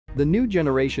The new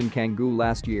generation Kangoo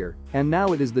last year, and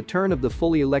now it is the turn of the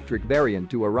fully electric variant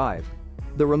to arrive.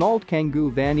 The Renault Kangoo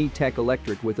Van E-Tech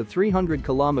Electric with a 300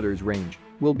 km range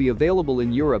will be available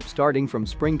in Europe starting from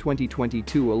spring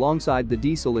 2022 alongside the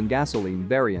diesel and gasoline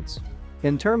variants.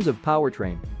 In terms of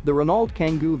powertrain, the Renault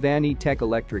Kangoo Van E-Tech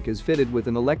Electric is fitted with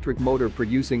an electric motor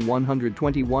producing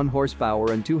 121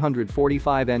 horsepower and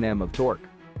 245 Nm of torque.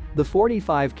 The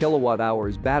 45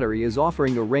 kWh battery is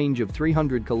offering a range of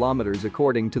 300 km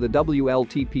according to the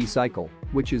WLTP cycle,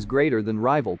 which is greater than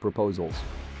rival proposals.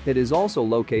 It is also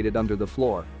located under the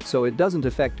floor, so it doesn't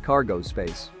affect cargo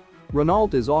space. Renault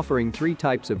is offering 3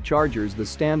 types of chargers: the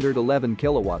standard 11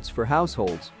 kW for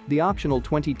households, the optional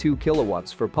 22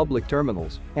 kW for public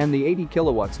terminals, and the 80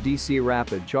 kW DC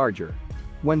rapid charger.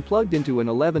 When plugged into an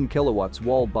 11 kW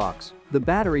wall box, the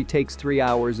battery takes 3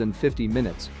 hours and 50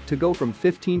 minutes to go from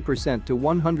 15% to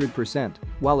 100%,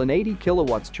 while an 80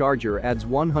 kW charger adds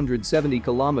 170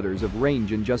 km of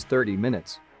range in just 30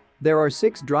 minutes. There are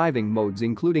 6 driving modes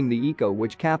including the Eco,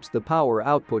 which caps the power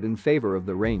output in favor of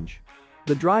the range.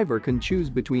 The driver can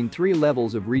choose between 3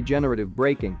 levels of regenerative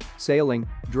braking: sailing,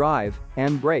 drive,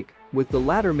 and brake, with the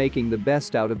latter making the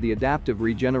best out of the Adaptive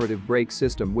Regenerative Brake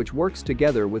System, which works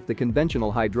together with the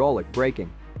conventional hydraulic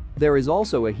braking. There is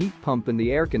also a heat pump in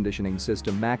the air conditioning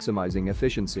system, maximizing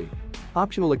efficiency.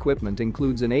 Optional equipment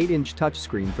includes an 8-inch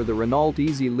touchscreen for the Renault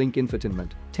Easy Link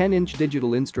infotainment, 10-inch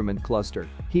digital instrument cluster,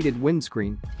 heated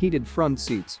windscreen, heated front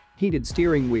seats, heated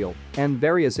steering wheel, and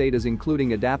various ADAS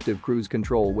including adaptive cruise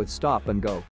control with stop and go.